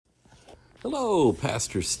Hello,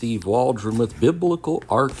 Pastor Steve Waldron with Biblical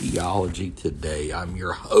Archaeology Today. I'm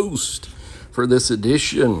your host for this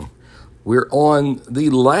edition. We're on the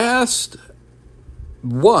last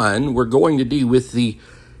one we're going to do with the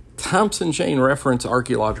Thompson Chain Reference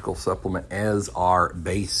Archaeological Supplement as our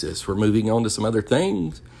basis. We're moving on to some other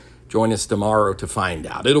things. Join us tomorrow to find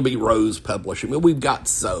out. It'll be Rose Publishing. We've got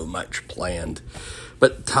so much planned.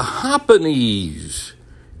 But Tahpanhes,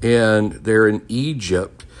 and they're in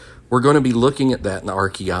Egypt. We're going to be looking at that in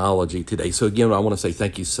archaeology today. So again, I want to say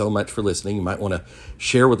thank you so much for listening. You might want to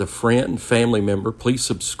share with a friend, family member. Please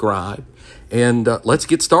subscribe. And let's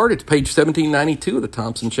get started. It's page 1792 of the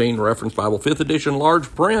Thompson Chain Reference Bible, 5th edition,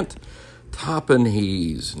 large print.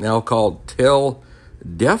 Tahpanhes, now called Tel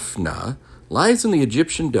Defna, lies in the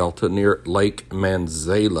Egyptian delta near Lake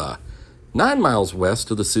Manzala, 9 miles west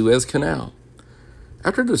of the Suez Canal.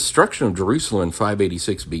 After the destruction of Jerusalem in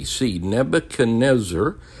 586 BC,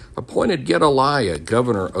 Nebuchadnezzar appointed Gedaliah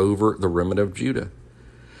governor over the remnant of Judah.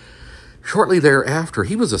 Shortly thereafter,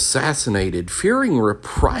 he was assassinated. Fearing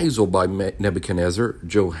reprisal by Nebuchadnezzar,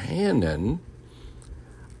 Johanan,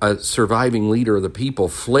 a surviving leader of the people,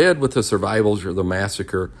 fled with the survivors of the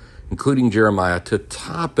massacre, including Jeremiah, to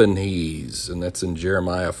Tahpanhes, and that's in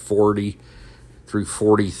Jeremiah 40 through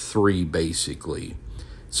 43, basically.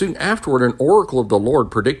 Soon afterward, an oracle of the Lord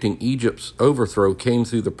predicting Egypt's overthrow came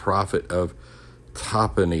through the prophet of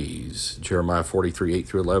Tahpanhes, Jeremiah 43, 8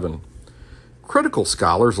 through 11. Critical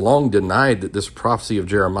scholars long denied that this prophecy of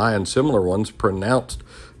Jeremiah and similar ones pronounced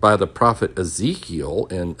by the prophet Ezekiel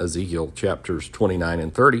in Ezekiel chapters 29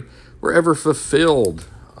 and 30 were ever fulfilled.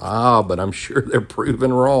 But I'm sure they're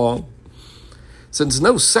proven wrong. Since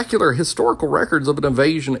no secular historical records of an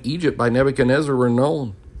invasion of Egypt by Nebuchadnezzar were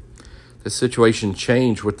known, the situation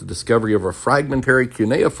changed with the discovery of a fragmentary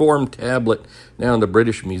cuneiform tablet now in the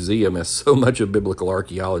British Museum, as so much of biblical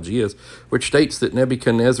archaeology is, which states that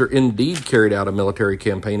Nebuchadnezzar indeed carried out a military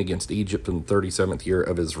campaign against Egypt in the 37th year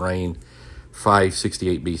of his reign,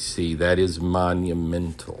 568 BC. That is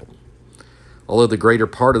monumental. Although the greater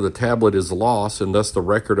part of the tablet is lost, and thus the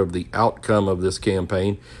record of the outcome of this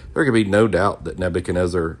campaign, there can be no doubt that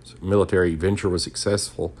Nebuchadnezzar's military venture was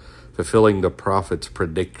successful, fulfilling the prophet's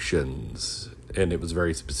predictions, and it was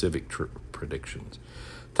very specific predictions.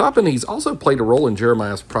 Tahpanhes also played a role in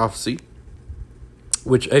Jeremiah's prophecy,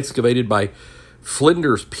 which excavated by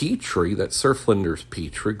Flinders Petrie, that's Sir Flinders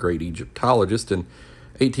Petrie, great Egyptologist, in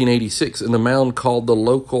 1886, in the mound called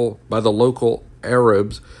by the local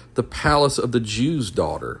Arabs the Palace of the Jew's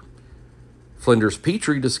Daughter. Flinders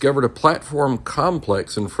Petrie discovered a platform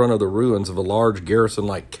complex in front of the ruins of a large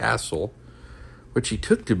garrison-like castle, which he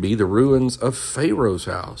took to be the ruins of Pharaoh's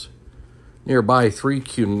house. Nearby, 3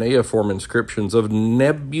 cuneiform inscriptions of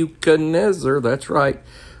Nebuchadnezzar, that's right,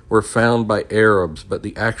 were found by Arabs, but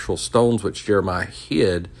the actual stones which Jeremiah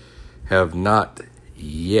hid have not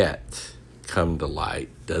yet come to light.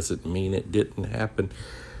 Doesn't mean it didn't happen.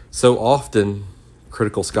 So often,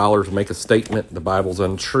 critical scholars make a statement, the Bible's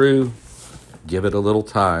untrue, give it a little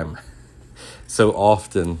time. So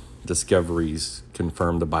often, discoveries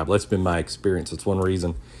confirm the Bible. That's been my experience. It's one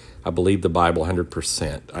reason I believe the Bible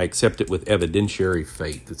 100%. I accept it with evidentiary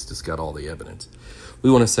faith. It's just got all the evidence.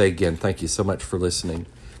 We want to say again, thank you so much for listening.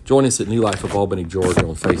 Join us at New Life of Albany, Georgia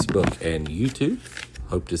on Facebook and YouTube.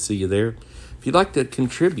 Hope to see you there. If you'd like to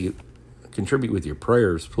contribute with your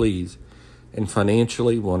prayers, please. And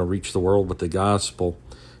financially, want to reach the world with the gospel,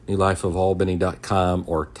 newlifeofalbany.com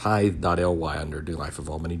or tithe.ly under New Life of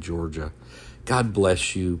Albany, Georgia. God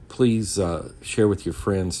bless you. Please share with your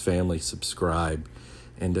friends, family, subscribe,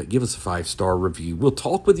 and give us a 5-star review. We'll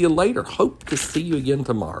talk with you later. Hope to see you again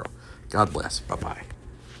tomorrow. God bless. Bye-bye.